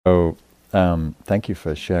So, thank you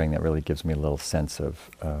for sharing. That really gives me a little sense of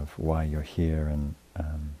why you're here and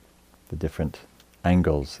the different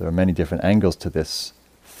angles. There are many different angles to this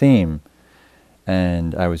theme,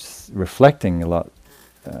 and I was reflecting a lot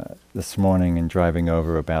this morning and driving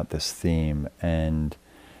over about this theme, and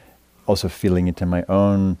also feeling into my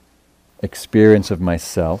own experience of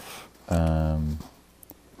myself and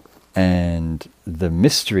the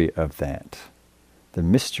mystery of that. The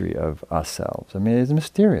mystery of ourselves. I mean, it's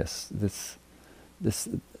mysterious. The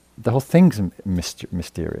whole thing's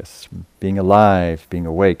mysterious. Being alive, being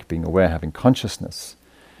awake, being aware, having consciousness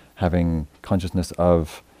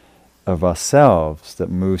of ourselves that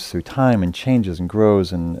moves through time and changes and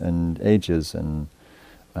grows and ages and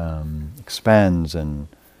expands and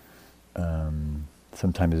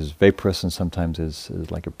sometimes is vaporous and sometimes is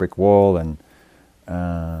like a brick wall and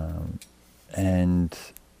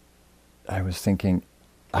I was thinking,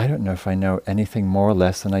 I don't know if I know anything more or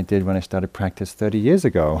less than I did when I started practice 30 years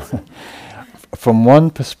ago. From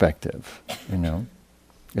one perspective,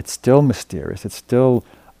 it's still mysterious, it's still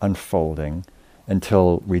unfolding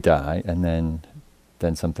until we die, and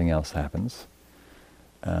then something else happens.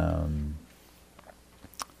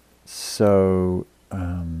 So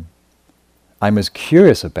I'm as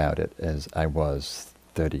curious about it as I was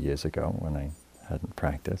 30 years ago when I hadn't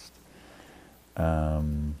practiced.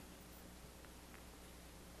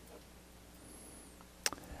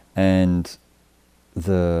 And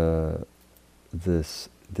this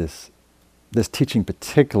teaching,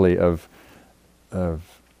 particularly of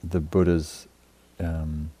the Buddha's,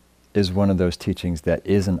 is one of those teachings that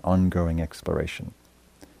is an ongoing exploration,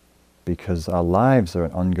 because our lives are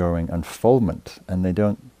an ongoing unfoldment, and they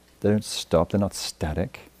don't stop. They're not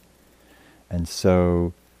static, and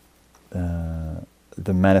so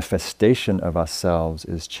the manifestation of ourselves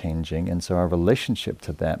is changing, and so our relationship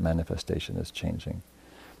to that manifestation is changing.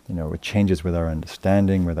 It changes with our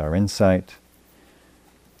understanding, with our insight.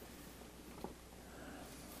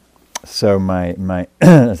 So my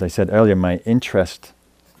as I said earlier, my interest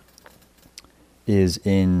is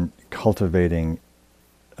in cultivating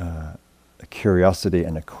a curiosity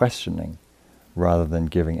and a questioning rather than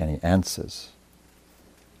giving any answers.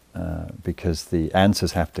 Because the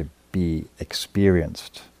answers have to be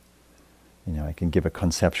experienced. I can give a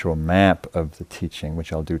conceptual map of the teaching,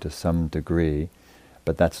 which I'll do to some degree,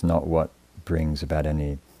 but that's not what brings about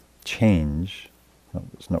any change.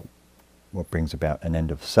 It's not what brings about an end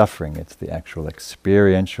of suffering. It's the actual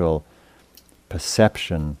experiential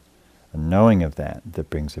perception and knowing of that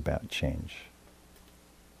brings about change.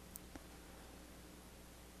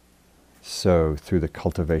 So through the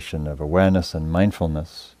cultivation of awareness and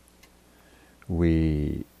mindfulness,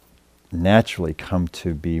 we naturally come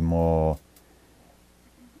to be more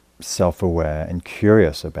self-aware and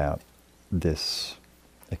curious about this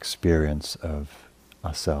experience of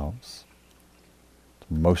ourselves. It's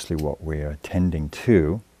mostly what we're attending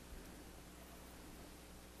to.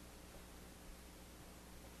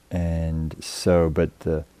 And so, but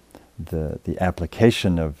the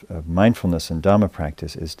application of mindfulness and Dharma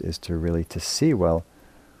practice is to really to see, well,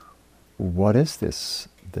 what is this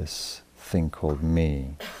thing called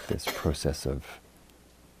me, this process of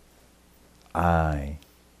I,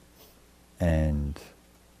 and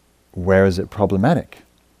where is it problematic?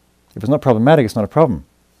 If it's not problematic, it's not a problem.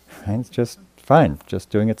 Right? It's just fine, just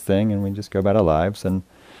doing its thing, and we just go about our lives. And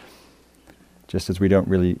just as we don't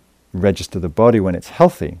really register the body when it's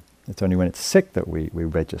healthy, it's only when it's sick that we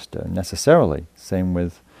register necessarily. Same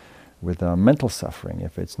with our mental suffering.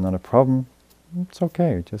 If it's not a problem, it's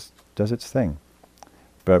okay, it just does its thing.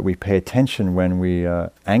 But we pay attention when we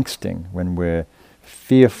are angsting, when we're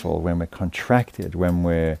fearful, when we're contracted, when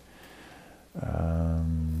we're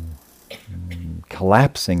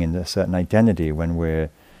collapsing into a certain identity, when we're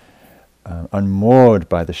unmoored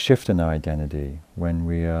by the shift in our identity, when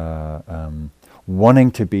we are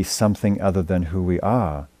wanting to be something other than who we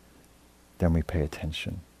are, then we pay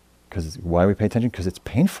attention. Why we pay attention? Because it's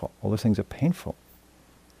painful. All those things are painful.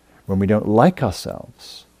 When we don't like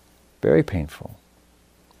ourselves, very painful.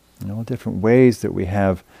 In all different ways that we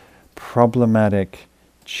have problematic,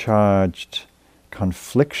 charged,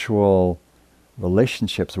 conflictual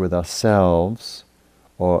relationships with ourselves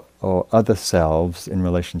or other selves in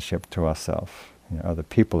relationship to ourselves, other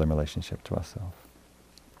people in relationship to ourselves.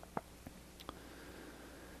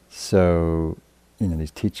 So,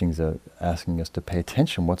 these teachings are asking us to pay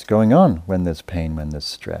attention. What's going on when there's pain, when there's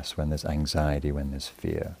stress, when there's anxiety, when there's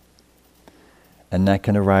fear? And that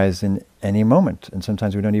can arise in any moment. And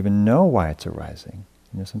sometimes we don't even know why it's arising.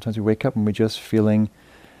 Sometimes we wake up and we're just feeling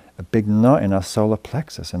a big knot in our solar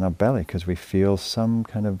plexus, in our belly, because we feel some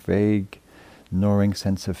kind of vague gnawing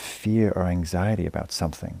sense of fear or anxiety about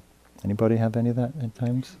something. Anybody have any of that at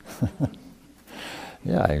times?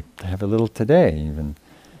 Yeah, I have a little today even.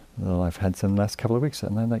 Well, I've had some last couple of weeks,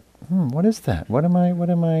 and I'm like, what is that? What am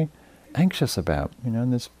I anxious about?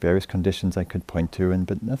 And there's various conditions I could point to,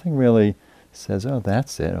 but nothing really says, oh,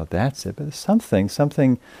 that's it, or that's it. But there's something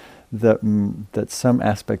that some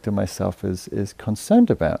aspect of myself is concerned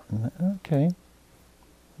about. And okay,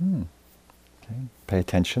 okay, pay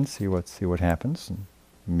attention, see what happens, and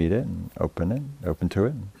meet it, and open to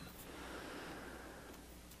it.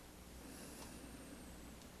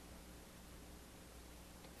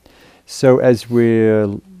 So as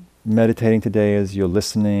we're meditating today, as you're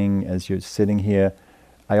listening, as you're sitting here,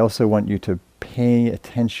 I also want you to pay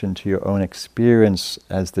attention to your own experience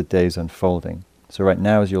as the day's unfolding. So right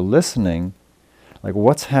now, as you're listening, like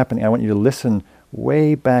what's happening, I want you to listen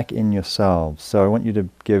way back in yourselves. So I want you to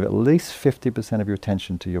give at least 50% of your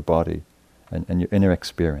attention to your body and your inner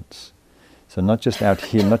experience. So not just out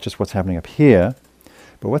here, not just what's happening up here,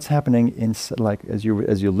 but what's happening like as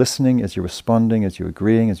you're listening, as you're responding, as you're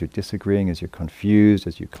agreeing, as you're disagreeing, as you're confused,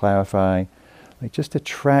 as you clarify, like just to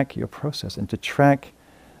track your process and to track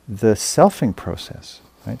the selfing process,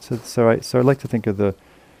 right? So I like to think of the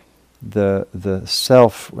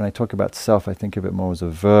self. When I talk about self, I think of it more as a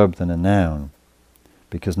verb than a noun,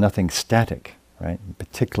 because nothing's static, right?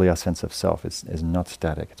 Particularly our sense of self is not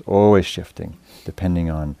static. It's always shifting,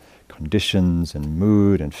 depending on conditions and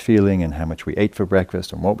mood and feeling and how much we ate for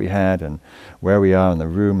breakfast and what we had and where we are in the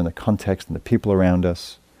room and the context and the people around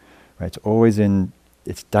us, right?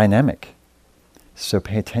 It's dynamic. So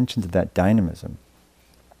pay attention to that dynamism.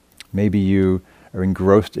 Maybe you are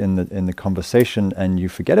engrossed in the conversation and you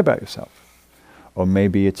forget about yourself, or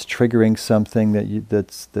maybe it's triggering something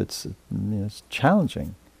that's it's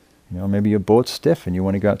challenging. Maybe you're bored stiff and you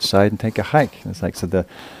want to go outside and take a hike. And it's like, so the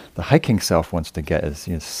hiking self wants to get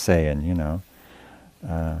his say, and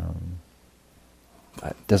it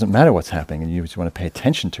doesn't matter what's happening, and you just want to pay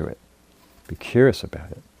attention to it. Be curious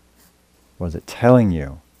about it. What is it telling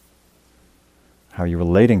you? How are you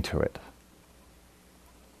relating to it?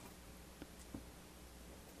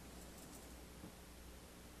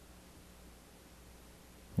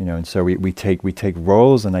 And so we take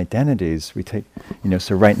roles and identities.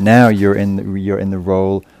 So right now you're in the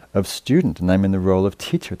role of student, and I'm in the role of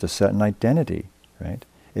teacher. It's a certain identity, right?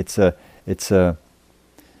 It's a I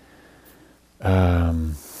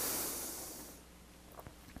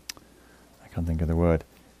can't think of the word.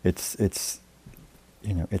 It's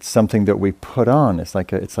something that we put on. It's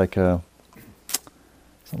not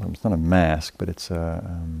a mask, but it's a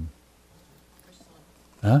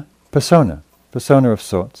persona of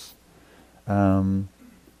sorts.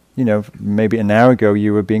 Maybe an hour ago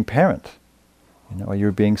you were being parent, or you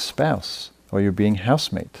were being spouse, or you were being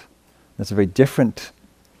housemate. That's a very different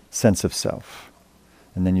sense of self.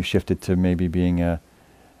 And then you shifted to maybe being a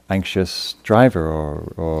anxious driver,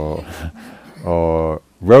 or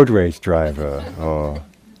road rage driver, or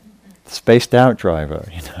spaced out driver,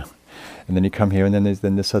 And then you come here, and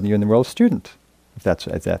then suddenly you're in the role of student, if that's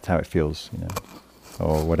how it feels,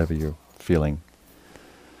 or whatever you're feeling.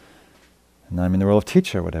 And I'm in the role of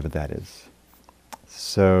teacher, whatever that is.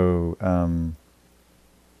 So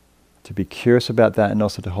to be curious about that, and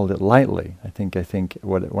also to hold it lightly. I think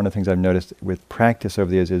one of the things I've noticed with practice over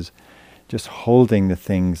the years is just holding the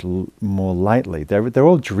things more lightly. They're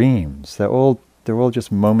all dreams. They're all just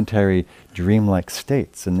momentary dreamlike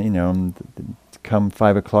states. And come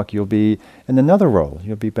 5 o'clock, you'll be in another role.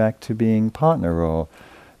 You'll be back to being partner, or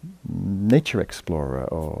nature explorer,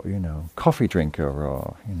 or coffee drinker,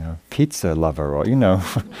 or pizza lover, or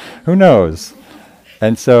who knows.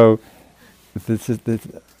 And so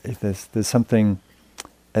there's something,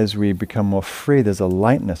 as we become more free, there's a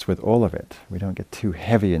lightness with all of it. We don't get too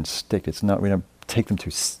heavy and stick. We don't take them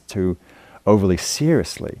too overly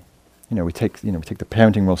seriously. We take the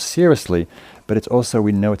parenting role seriously, but it's also,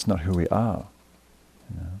 we know it's not who we are.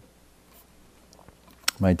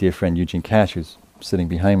 My dear friend Eugene Cash, who's sitting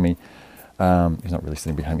behind me, he's not really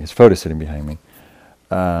sitting behind me, his photo's sitting behind me.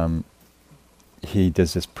 He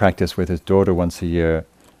does this practice with his daughter once a year,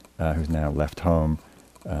 who's now left home,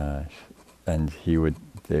 and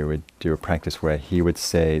they would do a practice where he would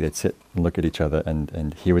say, they'd sit and look at each other,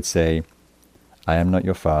 and he would say, "I am not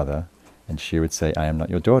your father," and she would say, "I am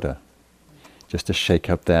not your daughter," just to shake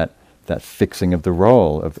up that fixing of the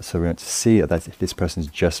role, so we don't see that this person is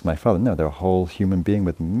just my father. No, they're a whole human being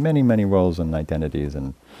with many, many roles and identities,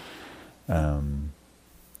 and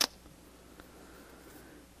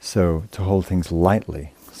so to hold things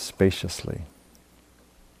lightly, spaciously.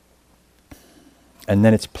 and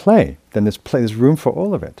then it's play. Then there's play. There's room for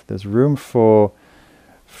all of it. There's room for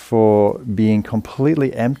being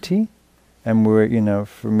completely empty. And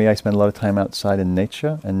for me, I spend a lot of time outside in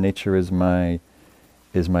nature, and nature is my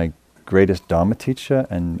greatest Dharma teacher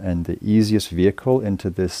and the easiest vehicle into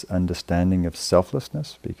this understanding of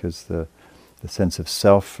selflessness, because the sense of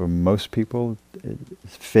self for most people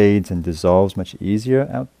fades and dissolves much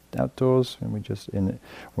easier outdoors when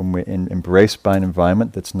we're embraced by an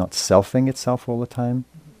environment that's not selfing itself all the time.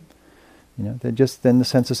 Then the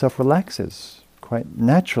sense of self relaxes quite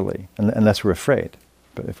naturally, unless we're afraid.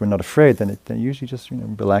 But if we're not afraid, then it usually just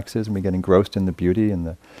relaxes, and we get engrossed in the beauty and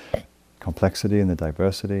the complexity and the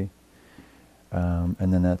diversity,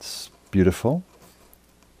 and then that's beautiful.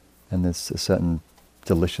 And there's a certain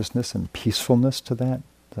deliciousness and peacefulness to that.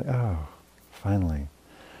 It's like, oh, finally,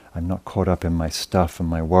 I'm not caught up in my stuff and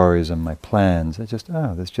my worries and my plans. I took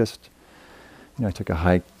a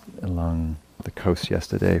hike along the coast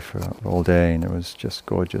yesterday for all day, and it was just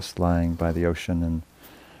gorgeous, lying by the ocean, and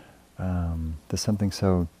there's something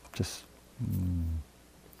so just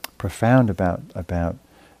profound about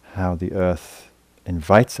how the earth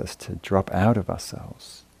invites us to drop out of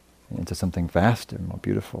ourselves into something vaster, more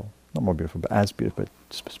beautiful. Not more beautiful, but as beautiful, but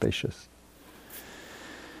spacious.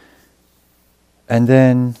 And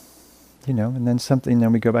then, something.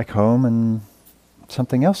 Then we go back home, and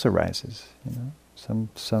something else arises. Some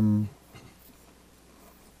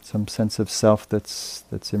sense of self that's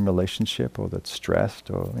in relationship, or that's stressed,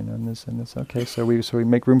 or and it's okay. So we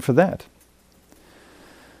make room for that.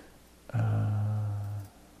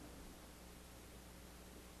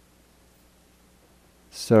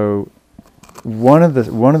 So one of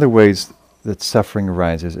the ways that suffering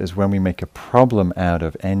arises is when we make a problem out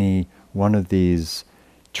of any one of these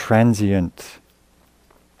transient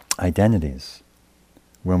identities.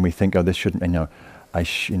 When we think, oh, this shouldn't, I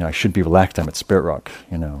should be relaxed. I'm at Spirit Rock,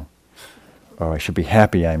 or I should be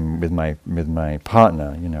happy. I'm with my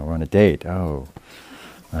partner. We're on a date. Oh,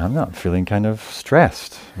 I'm not feeling kind of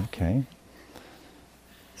stressed. Okay.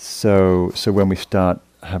 So when we start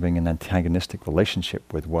having an antagonistic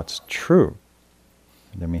relationship with what's true,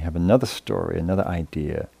 then we have another story, another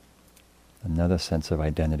idea, another sense of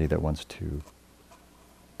identity that wants to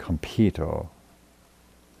compete or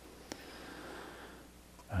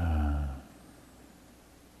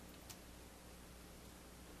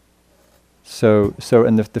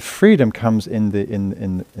and the freedom comes in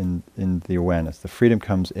the awareness. The freedom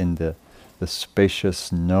comes in the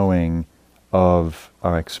spacious knowing of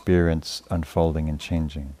our experience unfolding and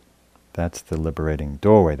changing. That's the liberating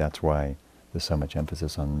doorway. That's why there's so much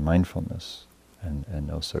emphasis on mindfulness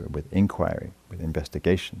and also with inquiry, with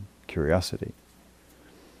investigation, curiosity.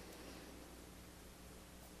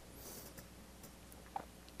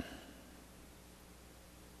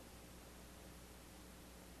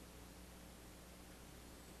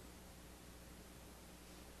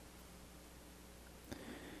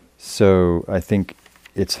 So I think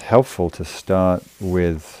it's helpful to start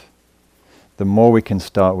with, the more we can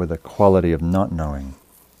start with a quality of not knowing,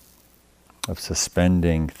 of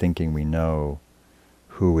suspending thinking we know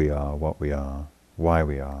who we are, what we are, why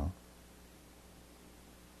we are.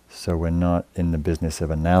 So we're not in the business of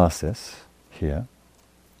analysis here.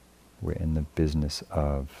 We're in the business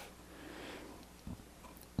of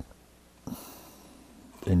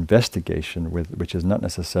investigation, which is not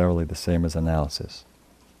necessarily the same as analysis.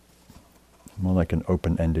 More like an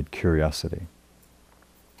open-ended curiosity,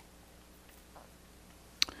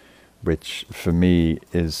 which for me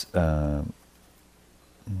is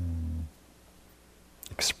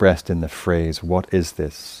expressed in the phrase, what is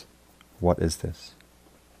this? What is this?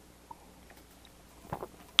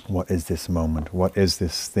 What is this moment? What is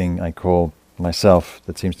this thing I call myself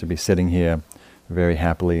that seems to be sitting here very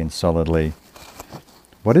happily and solidly?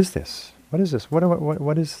 What is this? What is this?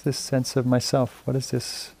 What is this sense of myself? What is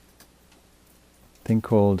this thing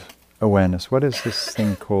called awareness? What is this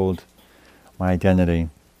thing called my identity?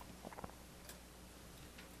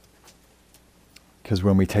 Because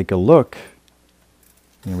when we take a look,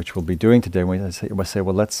 which we'll be doing today, we'll say,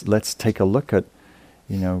 well, let's take a look at,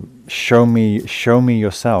 show me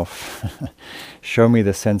yourself, show me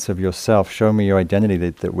the sense of yourself, show me your identity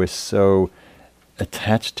that we're so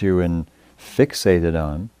attached to and fixated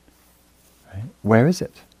on. Right? Where is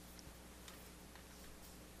it?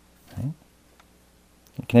 Right?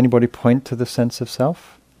 Can anybody point to the sense of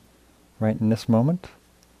self right in this moment?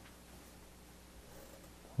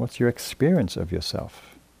 What's your experience of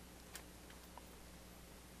yourself?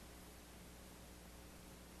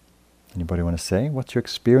 Anybody want to say? What's your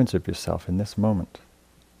experience of yourself in this moment?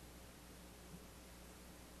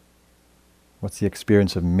 What's the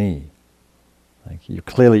experience of me? Like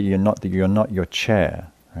you're not your chair,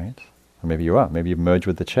 right? Or maybe you are. Maybe you've merged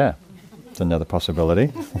with the chair. It's another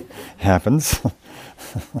possibility. Happens.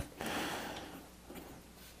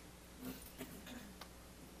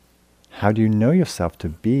 How do you know yourself to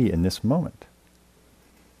be in this moment?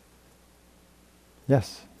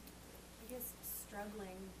 Yes. I guess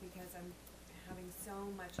struggling because I'm having so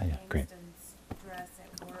much Yeah, angst great. and stress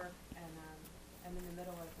at work, and I'm in the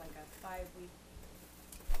middle of like a 5-week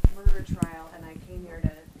murder trial, and I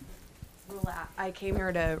came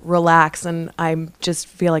here to relax, and I just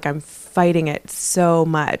feel like I'm fighting it so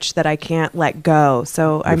much that I can't let go.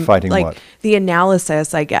 So You're I'm fighting like what? the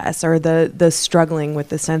analysis, I guess, or the struggling with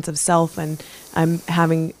the sense of self, and I'm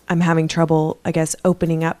having trouble, I guess,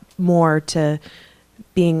 opening up more to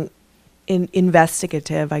being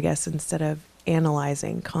investigative, I guess, instead of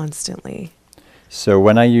analyzing constantly. So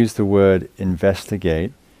when I use the word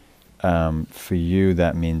investigate, for you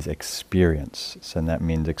that means experience. So that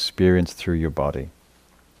means experience through your body.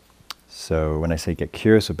 So when I say get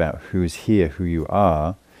curious about who's here, who you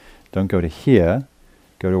are, don't go to here,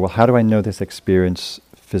 go to, well, how do I know this experience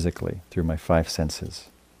physically through my 5 senses?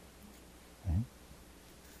 Right?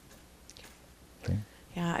 Okay.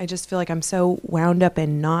 Yeah, I just feel like I'm so wound up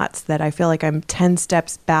in knots that I feel like I'm 10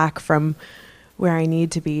 steps back from where I need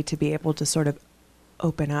to be able to sort of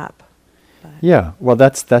open up. But Yeah, well,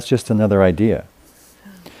 that's just another idea.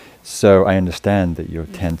 So I understand that you're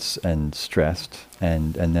tense and stressed,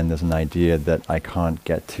 and then there's an idea that I can't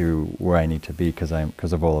get to where I need to be because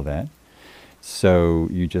of all of that. So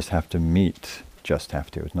you just have to meet. Just have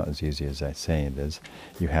to. It's not as easy as I say it is.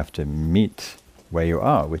 You have to meet where you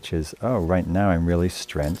are, which is, oh, right now I'm really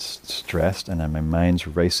stressed, and my mind's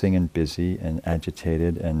racing and busy and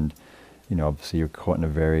agitated, and obviously you're caught in a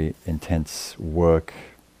very intense work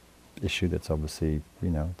issue. That's obviously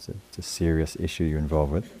it's a serious issue you're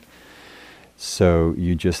involved with. So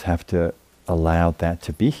you just have to allow that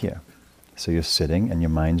to be here. So you're sitting and your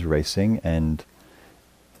mind's racing, and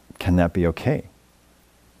can that be okay?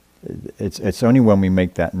 It's only when we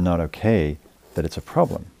make that not okay that it's a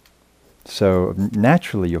problem. So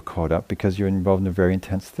naturally you're caught up because you're involved in a very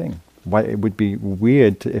intense thing. Why it would be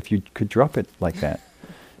weird if you could drop it like that,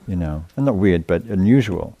 and not weird, but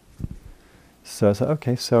unusual. So it's like,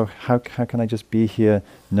 okay, so how can I just be here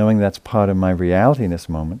knowing that's part of my reality in this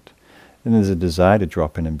moment? And there's a desire to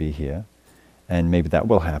drop in and be here, and maybe that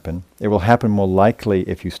will happen. It will happen more likely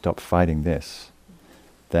if you stop fighting this.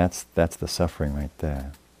 That's the suffering right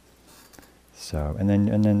there. So and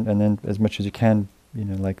then as much as you can,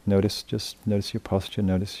 notice your posture,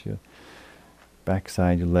 notice your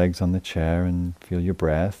backside, your legs on the chair, and feel your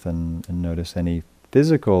breath, and notice any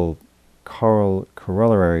physical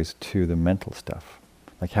corollaries to the mental stuff.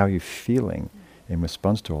 Like how are you feeling in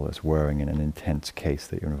response to all this worrying in an intense case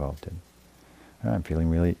that you're involved in? I'm feeling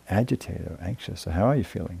really agitated or anxious. So how are you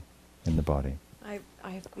feeling in the body?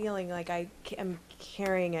 I'm feeling like I'm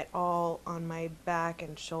carrying it all on my back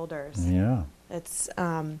and shoulders. Yeah. It's,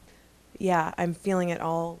 I'm feeling it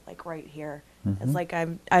all like right here. Mm-hmm. It's like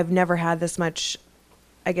I've never had this much,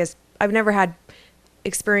 I guess, I've never had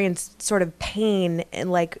experienced sort of pain,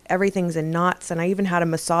 and like everything's in knots. And I even had a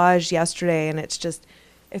massage yesterday, and it's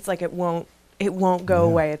like it won't go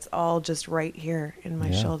away. It's all just right here in my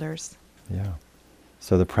shoulders. Yeah.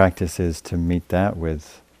 So the practice is to meet that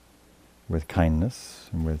with kindness,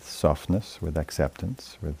 and with softness, with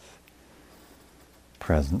acceptance, with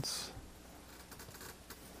presence,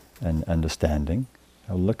 and understanding.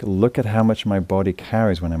 Look at how much my body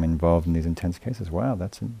carries when I'm involved in these intense cases. Wow,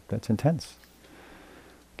 that's intense.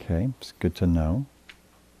 Okay, it's good to know.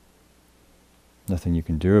 Nothing you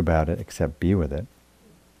can do about it except be with it.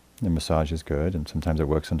 The massage is good, and sometimes it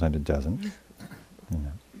works, sometimes it doesn't.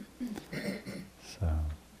 So,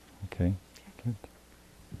 okay, good.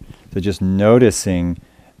 So just noticing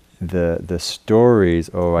the stories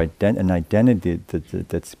or an identity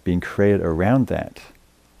that's being created around that,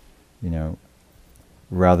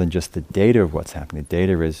 rather than just the data of what's happening. The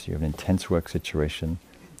data is you have an intense work situation,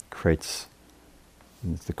 creates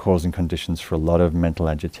the causing conditions for a lot of mental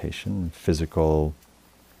agitation, physical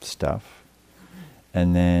stuff,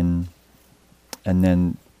 and then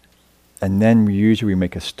usually we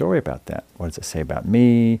make a story about that. What does it say about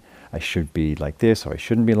me? I should be like this, or I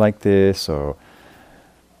shouldn't be like this, or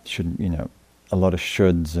shouldn't, a lot of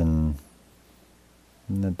shoulds, and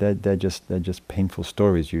they're just painful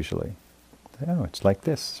stories usually. Oh, it's like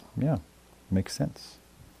this. Yeah, makes sense.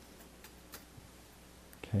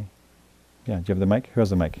 Okay. Yeah, do you have the mic? Who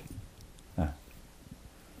has the mic? Ah.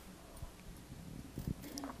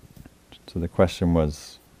 So the question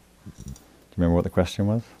was, do you remember what the question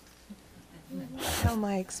was? How am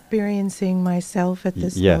I experiencing myself at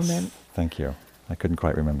this Yes, moment? thank you. I couldn't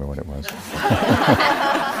quite remember what it was.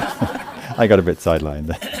 I got a bit sidelined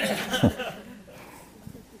there.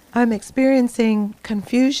 I'm experiencing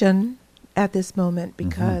confusion at this moment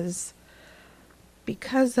because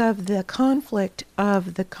of the conflict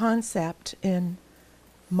of the concept in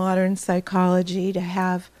modern psychology to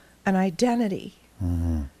have an identity.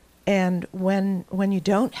 Mhm. And when you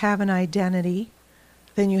don't have an identity,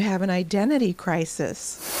 then you have an identity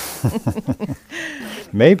crisis.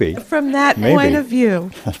 Maybe. From that Maybe. point of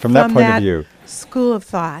view. From that point of view. School of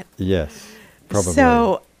thought. Yes, probably.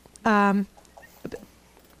 So,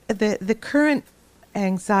 the current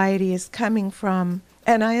anxiety is coming from,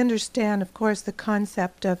 and I understand, of course, the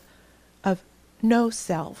concept of no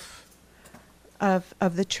self, of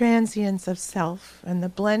the transience of self and the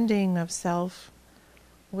blending of self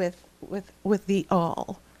with the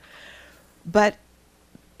all. But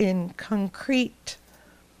in concrete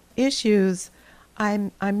issues,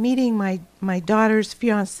 I'm meeting my daughter's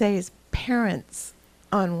fiancé's parents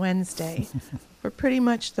on Wednesday for pretty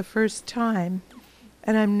much the first time,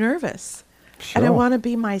 and I'm nervous. Sure. And I want to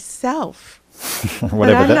be myself. Whatever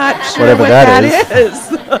but I'm that, not sure whatever what that that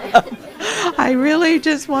is. I really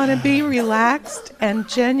just want to be relaxed and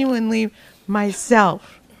genuinely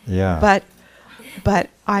myself. Yeah. But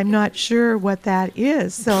I'm not sure what that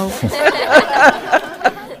is. So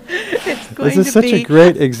it's going This is to such be a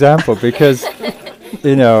great example because,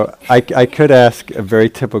 I could ask a very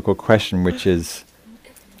typical question, which is,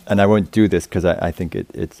 and I won't do this because I think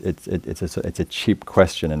it's a cheap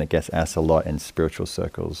question and it gets asked a lot in spiritual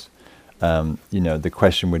circles. The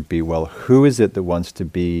question would be, well, who is it that wants to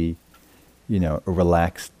be, a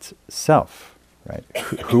relaxed self, right?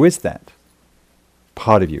 Who is that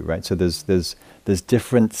part of you, right? So there's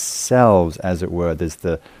different selves, as it were. There's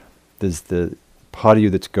the part of you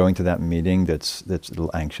that's going to that meeting that's a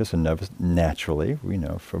little anxious and nervous naturally.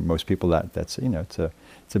 For most people that's it's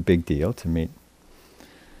a big deal to meet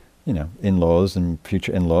in-laws and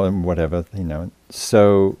future in-law and whatever,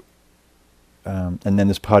 So, and then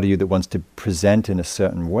there's part of you that wants to present in a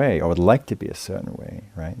certain way or would like to be a certain way,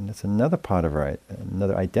 right? And that's another part of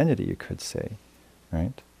another identity, you could say,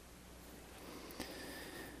 right?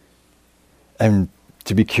 And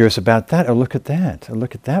to be curious about that, or look at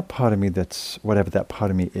that part of me that's whatever that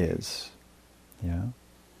part of me is, yeah?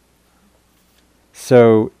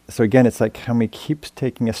 So again, it's like how we keep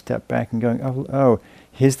taking a step back and going, oh,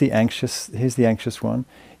 here's the anxious one.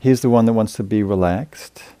 Here's the one that wants to be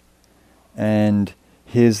relaxed. And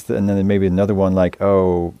and then maybe another one like,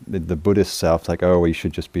 the Buddhist self, like, well, you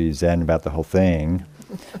should just be Zen about the whole thing,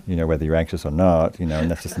 whether you're anxious or not,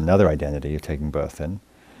 and that's just another identity you're taking birth in,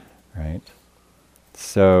 right?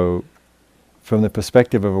 So from the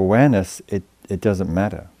perspective of awareness, it doesn't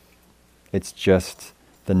matter. It's just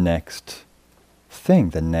the next thing,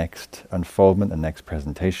 the next unfoldment, the next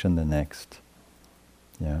presentation, the next,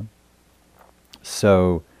 yeah.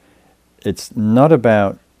 So it's not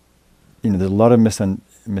about, there's a lot of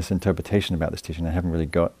misinterpretation about this teaching. I haven't really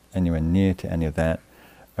got anywhere near to any of that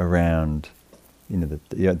around,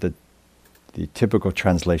 the typical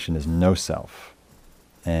translation is no self.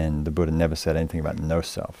 And the Buddha never said anything about no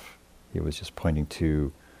self. He was just pointing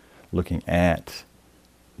to looking at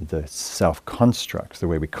the self-constructs, the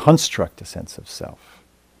way we construct a sense of self.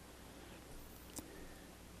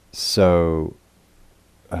 So,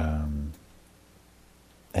 and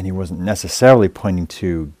he wasn't necessarily pointing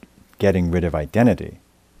to getting rid of identity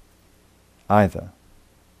either.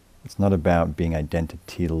 It's not about being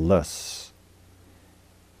identityless,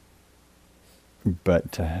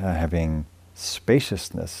 but to having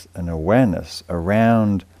spaciousness and awareness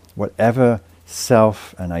around whatever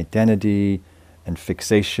self and identity and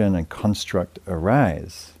fixation and construct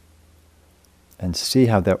arise, and see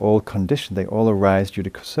how they're all conditioned. They all arise due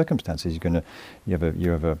to circumstances. You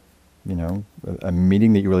have a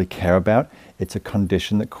meeting that you really care about. It's a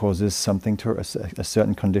condition that causes something a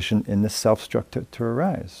certain condition in the self structure to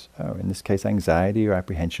arise. In this case, anxiety or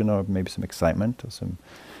apprehension, or maybe some excitement or some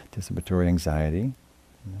anticipatory anxiety.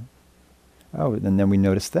 And then we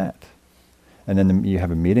notice that. And then you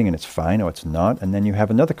have a meeting and it's fine or it's not. And then you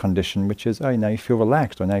have another condition, which is, now you feel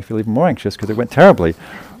relaxed, or now you feel even more anxious because it went terribly.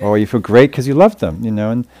 Or you feel great because you loved them,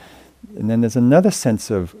 And then there's another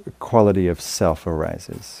sense of quality of self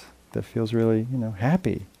arises that feels really,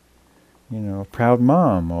 happy. A proud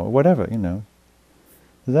mom or whatever, Does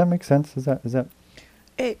that make sense? Is that?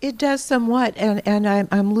 It does somewhat. And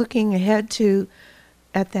I'm looking ahead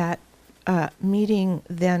at that meeting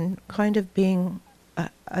then kind of being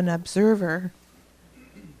an observer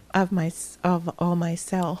of all my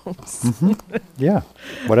selves. Yeah.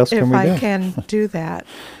 What else can If we I do? can do that,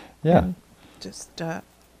 Yeah. and just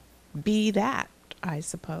be that, I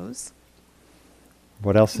suppose.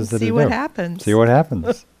 What else is there to See do? what happens. See what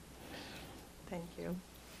happens. Thank you.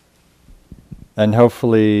 And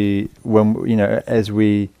hopefully, when as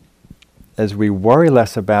we worry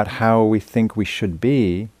less about how we think we should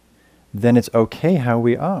be, then it's okay how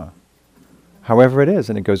we are, however it is,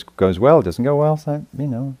 and it goes well. It doesn't go well. So,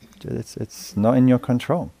 it's not in your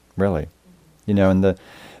control, really. And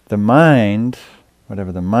the mind,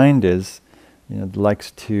 whatever the mind is,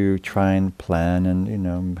 likes to try and plan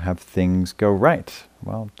and have things go right.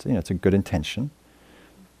 Well, it's a good intention.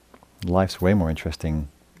 Life's way more interesting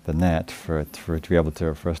than that for us to be able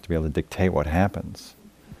to dictate what happens.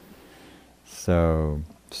 So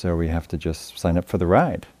we have to just sign up for the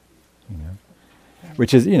ride,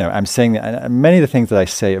 Which is, I'm saying that many of the things that I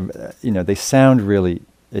say, they sound really.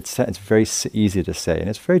 It's very easy to say, and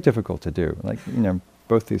it's very difficult to do. Like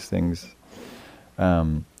both these things.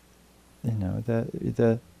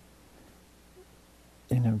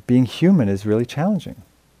 Being human is really challenging,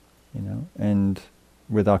 and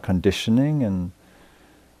with our conditioning and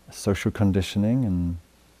social conditioning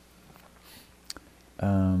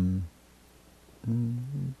and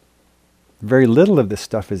very little of this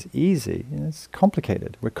stuff is easy. It's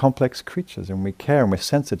complicated. We're complex creatures, and we care, and we're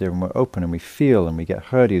sensitive, and we're open, and we feel, and we get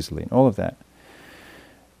hurt easily, and all of that.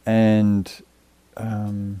 And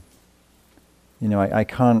I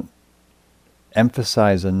can't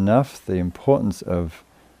emphasize enough the importance of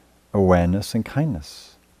awareness and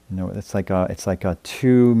kindness. It's like our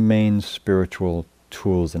two main spiritual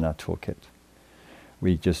tools in our toolkit.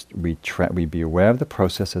 We be aware of the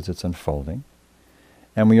process as it's unfolding,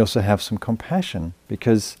 and we also have some compassion,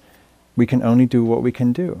 because we can only do what we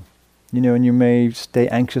can do. And you may stay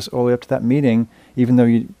anxious all the way up to that meeting, even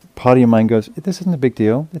though part of your mind goes, "This isn't a big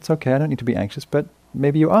deal. It's okay. I don't need to be anxious." But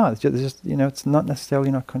maybe you are. It's just it's not necessarily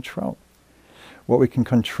in our control. What we can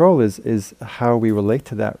control is how we relate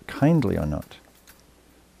to that, kindly or not,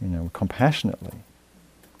 compassionately,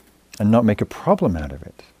 and not make a problem out of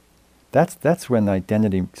it. That's when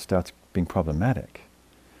identity starts being problematic.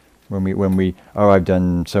 When we I've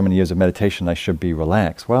done so many years of meditation, I should be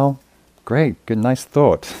relaxed. Well, great, good, nice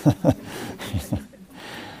thought.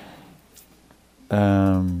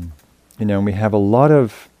 And we have a lot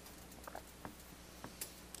of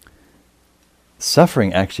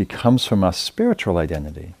suffering actually comes from our spiritual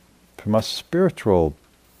identity, from our spiritual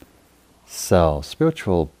self,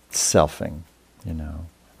 spiritual selfing.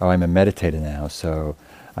 I'm a meditator now, so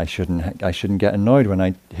I shouldn't get annoyed when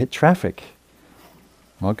I hit traffic.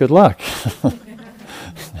 Well, good luck.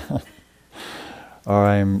 Or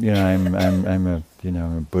I'm a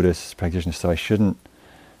Buddhist practitioner, so I shouldn't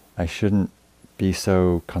be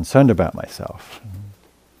so concerned about myself.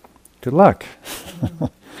 Good luck.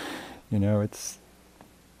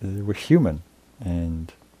 We're human,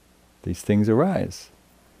 and these things arise.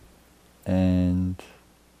 And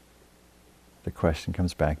the question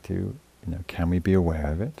comes back to, can we be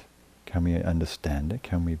aware of it? Can we understand it?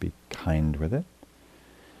 Can we be kind with it?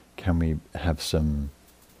 Can we have some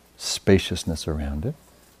spaciousness around it?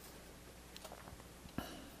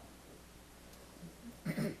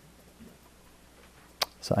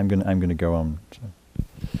 So I'm going to go on.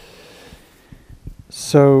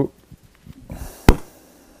 So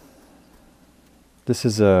this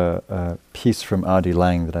is a piece from Adi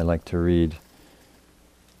Lang that I like to read,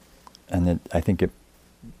 and I think it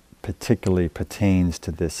particularly pertains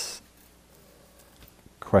to this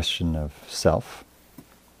question of self.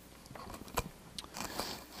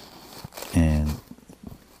 And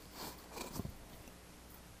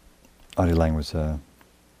Adi Lang was a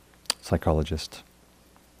psychologist,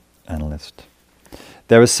 analyst.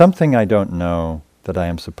 There is something I don't know that I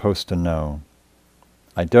am supposed to know.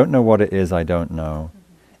 I don't know what it is I don't know,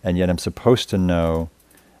 and yet I'm supposed to know,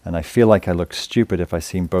 and I feel like I look stupid if I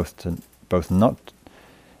seem to both not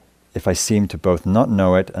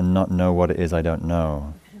know it and not know what it is I don't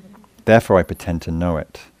know. Therefore I pretend to know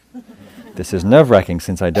it. This is nerve-wracking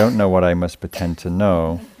since I don't know what I must pretend to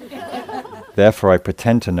know. Therefore I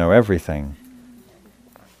pretend to know everything.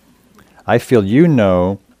 I feel you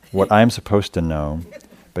know what I'm supposed to know,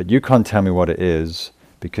 but you can't tell me what it is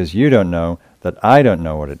because you don't know that I don't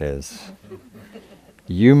know what it is.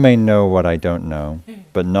 You may know what I don't know,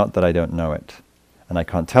 but not that I don't know it. And I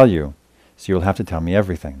can't tell you, so you'll have to tell me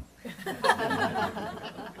everything.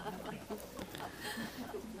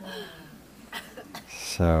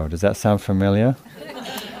 So, does that sound familiar?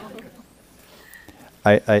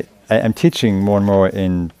 I'm teaching more and more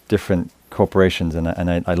in different corporations, and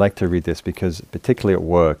I like to read this because particularly at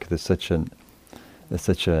work, there's such a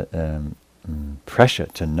pressure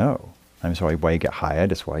to know. I'm sorry, why you get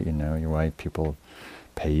hired. It's why why people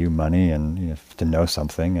pay you money and to know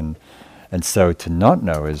something, and so to not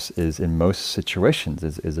know is in most situations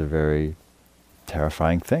is a very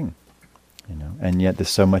terrifying thing, And yet there's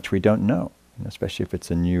so much we don't know, especially if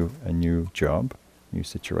it's a new job, new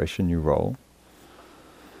situation, new role.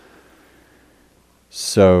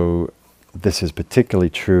 So this is particularly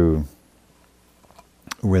true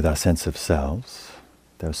with our sense of selves.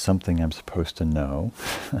 There's something I'm supposed to know,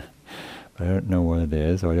 but I don't know what it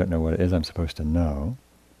is, or I don't know what it is I'm supposed to know.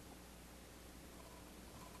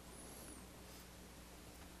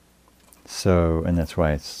 So, and that's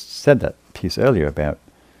why I said that piece earlier about,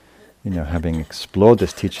 having explored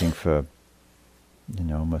this teaching for,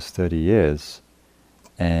 almost 30 years,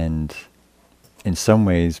 and in some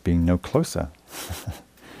ways being no closer.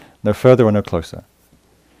 No further or no closer.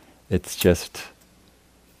 It's just,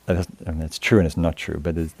 it's true and it's not true,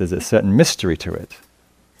 but there's a certain mystery to it,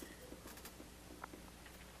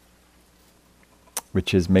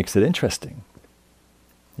 which makes it interesting.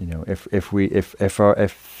 If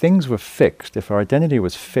things were fixed, if our identity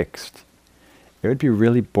was fixed, it would be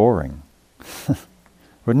really boring,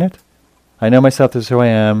 wouldn't it? I know myself, this is who I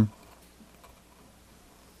am,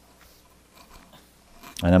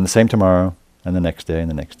 and I'm the same tomorrow, and the next day,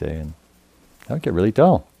 and that would get really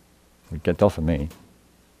dull. It would get dull for me.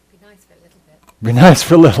 Be nice for a little bit. Be nice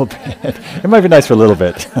for a little bit. It might be nice for a little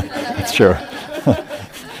bit. That's true.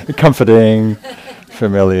 Comforting,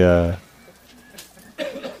 familiar.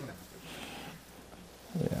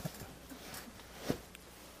 Yeah.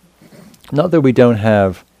 Not that we don't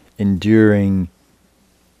have enduring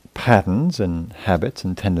patterns and habits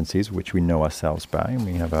and tendencies which we know ourselves by, and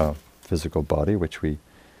we have our physical body which we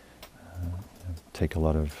take a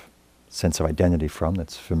lot of sense of identity from,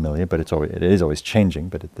 that's familiar, but it is always changing,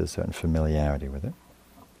 but there's a certain familiarity with it.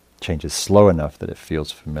 Change is slow enough that it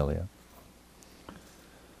feels familiar.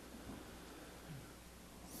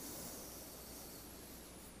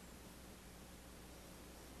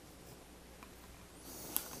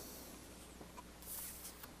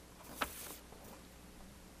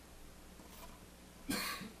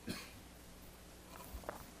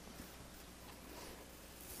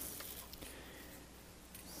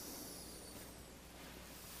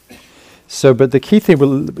 So, but the key thing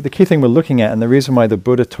we're looking at, and the reason why the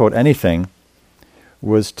Buddha taught anything,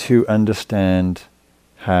 was to understand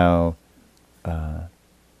how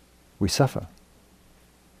we suffer,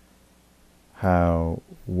 how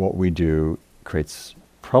what we do creates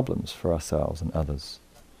problems for ourselves and others.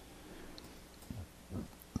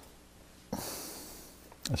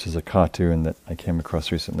 This is a cartoon that I came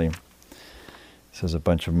across recently. This is a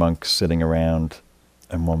bunch of monks sitting around,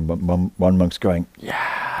 and one monk's going, "Yeah!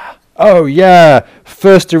 Oh yeah!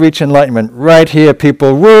 First to reach enlightenment, right here,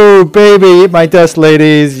 people! Woo, baby! Eat my dust,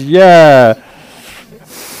 ladies! Yeah!"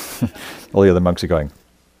 All the other monks are going.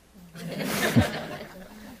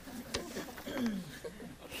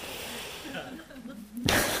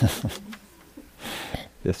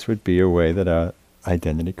 This would be a way that our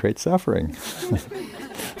identity creates suffering.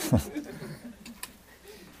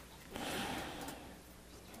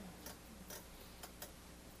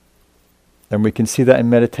 And we can see that in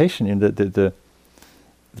meditation, the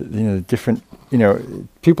different,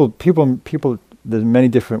 people. There's many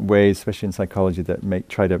different ways, especially in psychology, that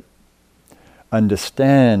try to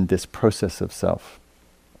understand this process of self.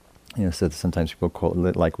 So sometimes people call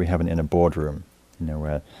it like we have an inner boardroom,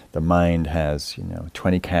 where the mind has,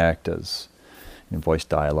 20 characters, voice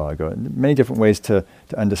dialogue, or many different ways to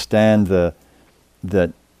understand that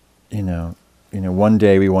one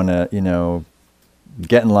day we want to,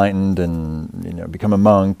 get enlightened and become a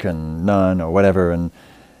monk and nun or whatever, and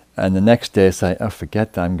the next day say, oh,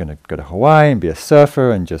 forget that, I'm going to go to Hawaii and be a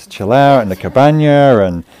surfer and just chill out in the cabana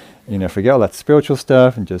and forget all that spiritual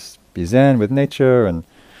stuff and just be zen with nature, and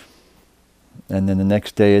then the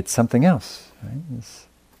next day it's something else, right?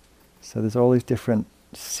 So there's all these different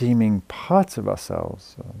seeming parts of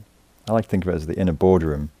ourselves. I like to think of it as the inner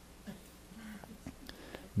boardroom,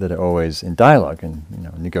 that are always in dialogue and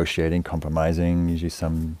negotiating, compromising. Usually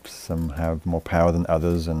some have more power than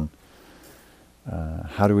others, and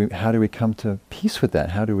how do we come to peace with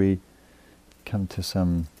that? How do we come to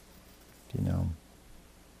some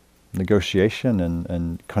negotiation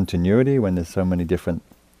and continuity when there's so many different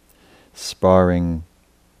sparring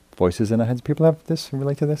voices in our heads? People have this,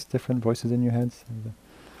 relate to this, different voices in your heads?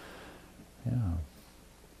 Yeah.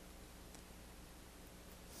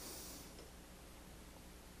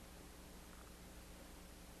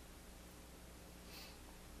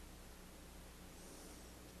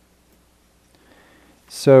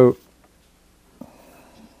 So,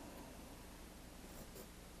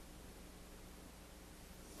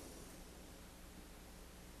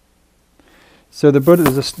 the Buddha,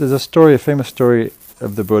 there's a story, a famous story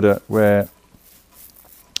of the Buddha where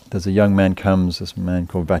there's a young man comes, this man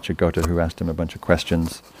called Vacchagotta, who asked him a bunch of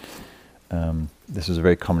questions. This was a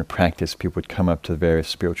very common practice. People would come up to various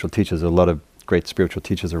spiritual teachers. There were a lot of great spiritual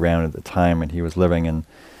teachers around at the time when he was living, and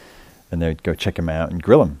they would go check him out and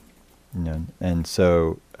grill him. And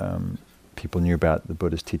so people knew about the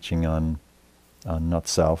Buddha's teaching on not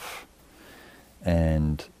self.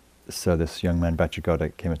 And so this young man,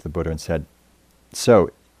 Vacchagotta, came up to the Buddha and said,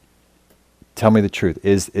 "So, tell me the truth.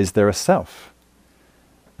 Is there a self?"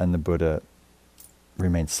 And the Buddha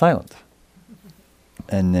remained silent.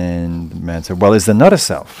 And then the man said, "Well, is there not a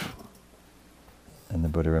self?" And the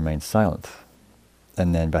Buddha remained silent.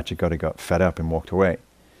 And then Vacchagotta got fed up and walked away.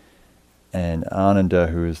 And Ananda,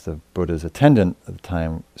 who was the Buddha's attendant at the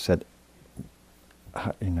time, said,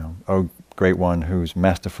 "Oh, great one who's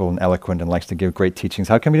masterful and eloquent and likes to give great teachings,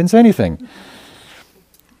 how come you didn't say anything?"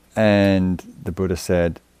 And the Buddha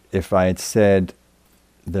said, "If I had said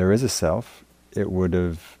there is a self, it would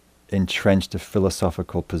have entrenched a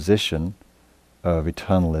philosophical position of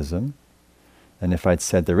eternalism. And if I'd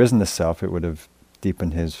said there isn't a self, it would have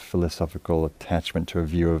deepened his philosophical attachment to a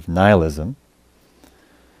view of nihilism.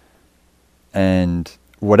 And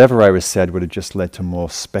whatever I was said would have just led to more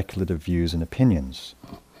speculative views and opinions,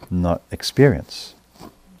 not experience."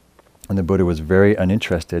 And the Buddha was very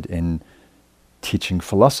uninterested in teaching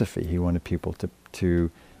philosophy. He wanted people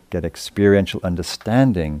to get experiential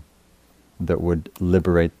understanding that would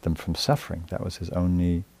liberate them from suffering. That was his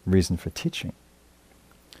only reason for teaching.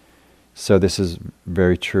 So this is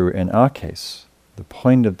very true in our case. The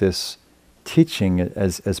point of this teaching,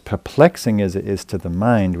 as perplexing as it is to the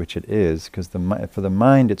mind, which it is, because for the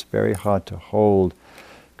mind it's very hard to hold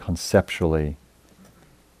conceptually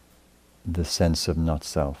the sense of not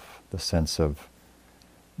self, the sense of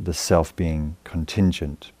the self being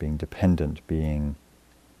contingent, being dependent, being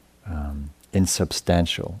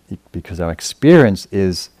insubstantial, because our experience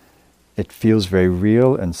it feels very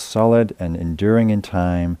real and solid and enduring in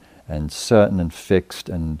time and certain and fixed,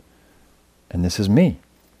 and this is me.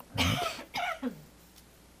 Right?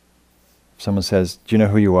 If someone says, "Do you know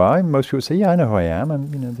who you are?" Most people say, "Yeah, I know who I am.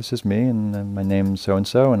 This is me, and my name's so and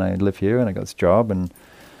so, and I live here, and I got this job, and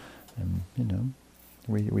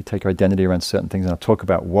we take our identity around certain things, and I'll talk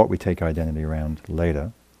about what we take our identity around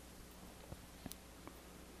later."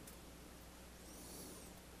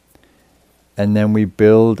 And then we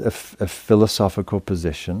build a philosophical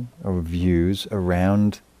position or views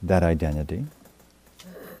around that identity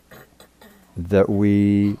that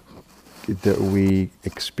we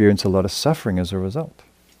experience a lot of suffering as a result.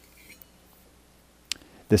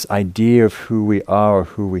 This idea of who we are or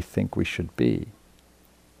who we think we should be.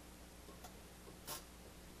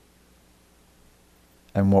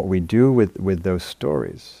 And what we do with those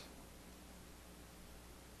stories.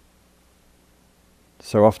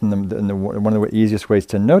 So often one of the easiest ways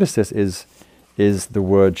to notice this is the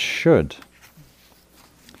word should.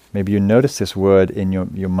 Maybe you notice this word in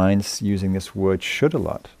your mind's using this word should a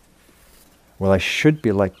lot. Well, I should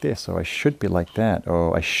be like this, or I should be like that,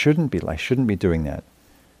 or I shouldn't be doing that.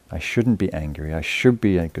 I shouldn't be angry. I should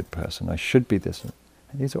be a good person. I should be this.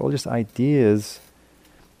 These are all just ideas,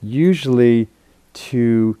 usually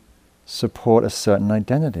to support a certain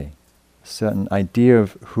identity, a certain idea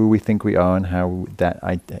of who we think we are and how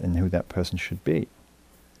and who that person should be.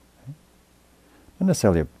 Not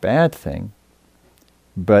necessarily a bad thing,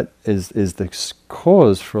 but is the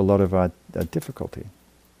cause for a lot of our difficulty.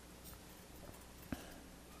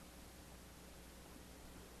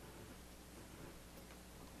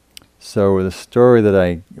 So the story that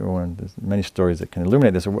there's many stories that can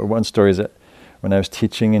illuminate this. One story is that when I was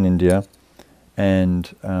teaching in India, and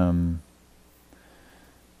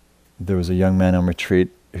there was a young man on retreat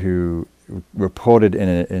who reported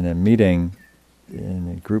in a meeting, in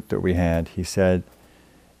a group that we had, he said,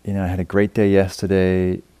 I had a great day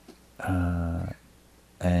yesterday,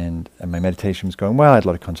 and my meditation was going well. I had a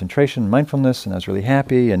lot of concentration, mindfulness, and I was really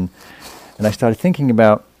happy. And I started thinking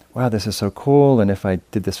about, wow, this is so cool, and if I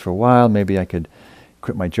did this for a while, maybe I could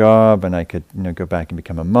quit my job and I could go back and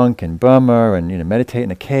become a monk in Burma and meditate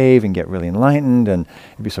in a cave and get really enlightened, and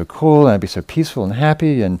it'd be so cool, and I'd be so peaceful and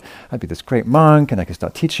happy, and I'd be this great monk, and I could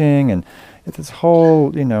start teaching, and it's this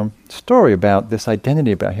whole story about this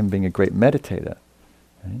identity about him being a great meditator.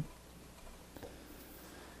 Right?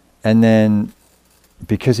 And then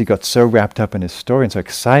because he got so wrapped up in his story and so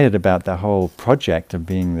excited about the whole project of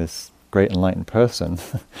being this great enlightened person,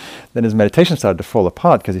 then his meditation started to fall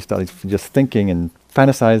apart because he started just thinking and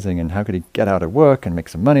fantasizing, and how could he get out of work and make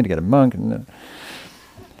some money to get a monk.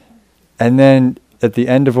 And then at the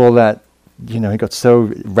end of all that, he got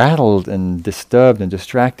so rattled and disturbed and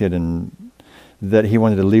distracted, and that he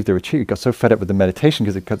wanted to leave the retreat. He got so fed up with the meditation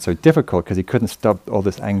because it got so difficult, because he couldn't stop all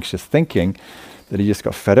this anxious thinking, that he just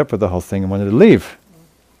got fed up with the whole thing and wanted to leave.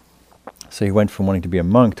 So he went from wanting to be a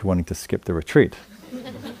monk to wanting to skip the retreat.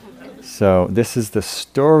 So this is the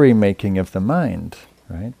story making of the mind,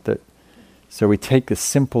 right? So we take the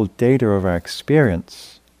simple data of our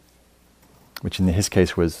experience, which in his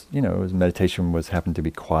case was, his meditation happened to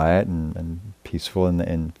be quiet and peaceful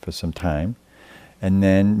and for some time, and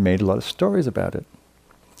then made a lot of stories about it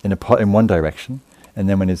in one direction. And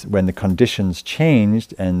then when the conditions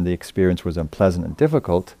changed and the experience was unpleasant and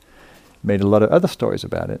difficult, made a lot of other stories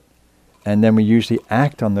about it. And then we usually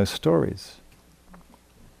act on those stories,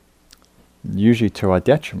 usually to our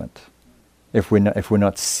detriment, if we're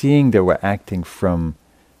not seeing that we're acting from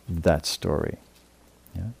that story.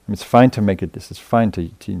 Yeah? It's fine to make it. This is fine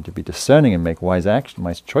to be discerning and make wise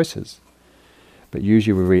choices, but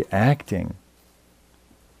usually we're reacting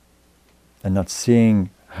and not seeing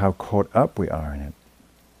how caught up we are in it.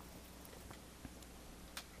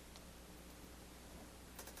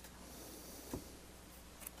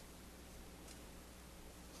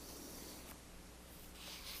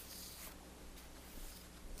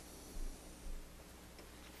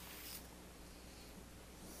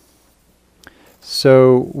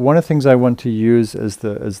 So one of the things I want to use as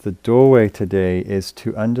the doorway today is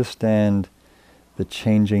to understand the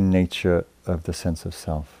changing nature of the sense of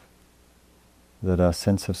self. That our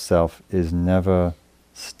sense of self is never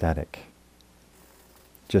static,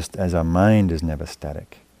 just as our mind is never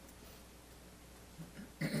static.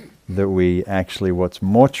 That we actually, what's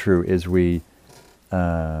more true is we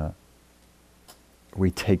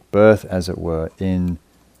take birth, as it were, in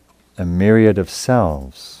a myriad of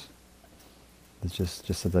selves. It's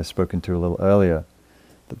just as I've spoken to a little earlier,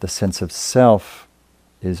 that the sense of self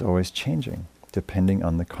is always changing, depending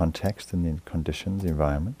on the context and the conditions, the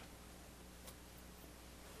environment.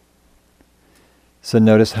 So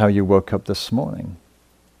notice how you woke up this morning.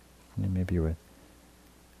 Maybe you were,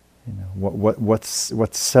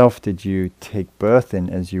 what self did you take birth in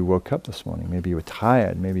as you woke up this morning? Maybe you were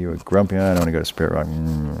tired. Maybe you were grumpy. I don't want to go to Spirit Rock.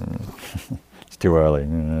 It's too early.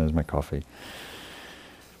 There's my coffee.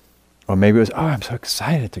 Or maybe it was, I'm so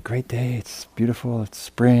excited. It's a great day. It's beautiful. It's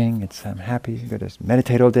spring. I'm happy. I'm going to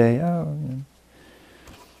meditate all day. And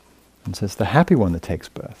so it's the happy one that takes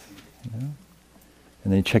birth. And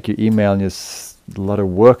then you check your email and there's a lot of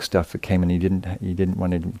work stuff that came in you didn't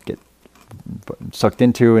want to get sucked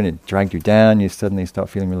into, and it dragged you down. You suddenly start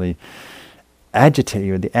feeling really agitated.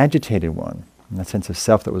 You're the agitated one. And that sense of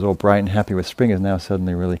self that was all bright and happy with spring is now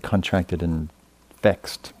suddenly really contracted and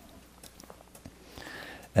vexed.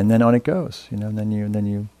 And then on it goes, and then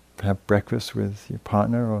you have breakfast with your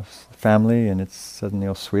partner or family, and it's suddenly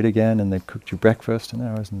all sweet again, and they've cooked you breakfast, and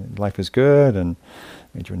now life is good, and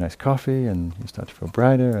made you a nice coffee, and you start to feel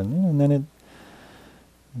brighter, and then it,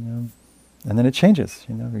 and then it changes.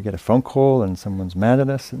 We get a phone call, and someone's mad at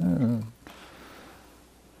us.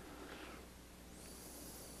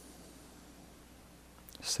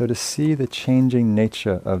 So to see the changing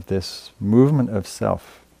nature of this movement of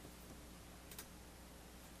self.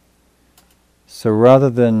 So rather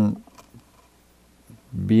than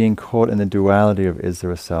being caught in the duality of is there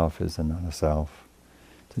a self, is there not a self,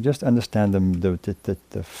 to just understand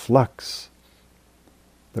the flux,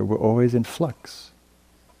 that we're always in flux.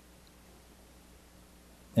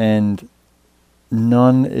 And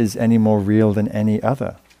none is any more real than any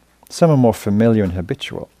other. Some are more familiar and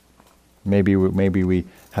habitual. Maybe we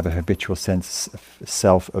have a habitual sense of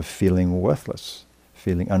self of feeling worthless,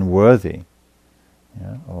 feeling unworthy,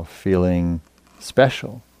 or feeling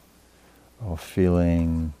special, or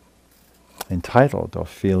feeling entitled, or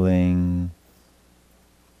feeling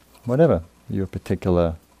whatever your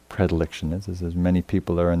particular predilection is. As many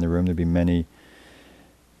people are in the room, there'll be many,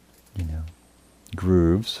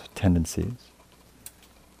 grooves, tendencies.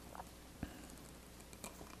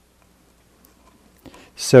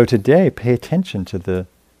 So today, pay attention to the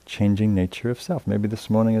changing nature of self. Maybe this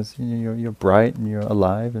morning is you're bright and you're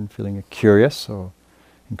alive and feeling curious or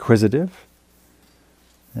inquisitive.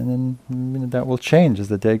 And then that will change as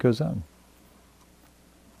the day goes on.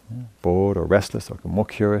 Bored or restless, or more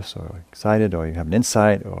curious or excited, or you have an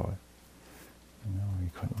insight, or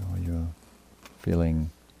you're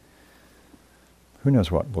feeling, who knows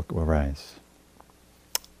what will arise.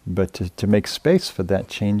 But to make space for that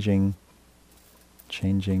changing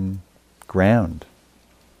ground.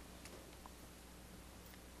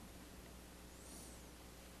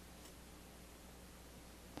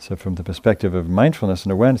 So from the perspective of mindfulness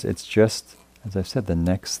and awareness, it's just, as I've said, the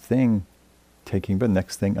next thing taking, the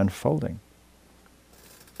next thing unfolding.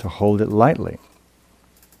 To hold it lightly.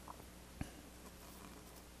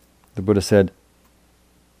 The Buddha said,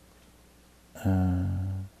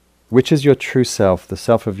 which is your true self, the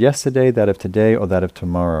self of yesterday, that of today, or that of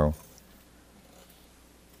tomorrow,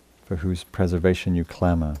 for whose preservation you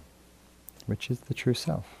clamor? Which is the true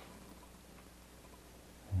self?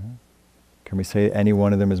 Yeah. Can we say any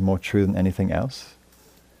one of them is more true than anything else?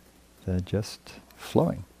 They're just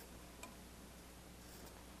flowing.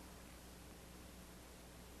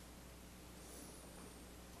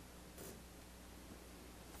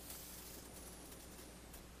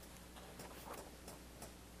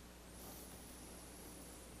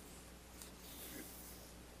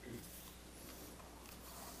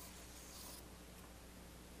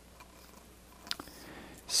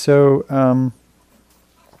 So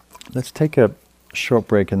let's take a short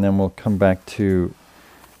break and then we'll come back to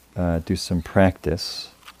do some practice.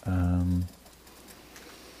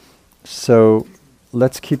 So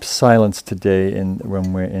let's keep silence today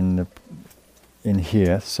when we're in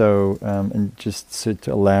here. So and just to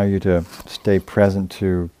allow you to stay present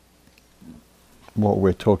to what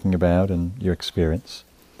we're talking about and your experience.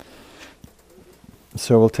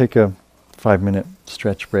 So we'll take a 5-minute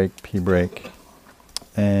stretch break, pee break.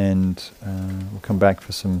 And we'll come back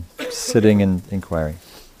for some sitting and inquiry.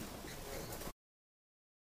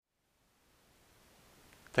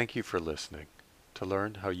 Thank you for listening. To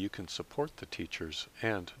learn how you can support the teachers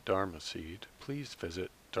and Dharma Seed, please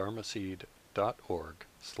visit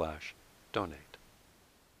dharmaseed.org/donate.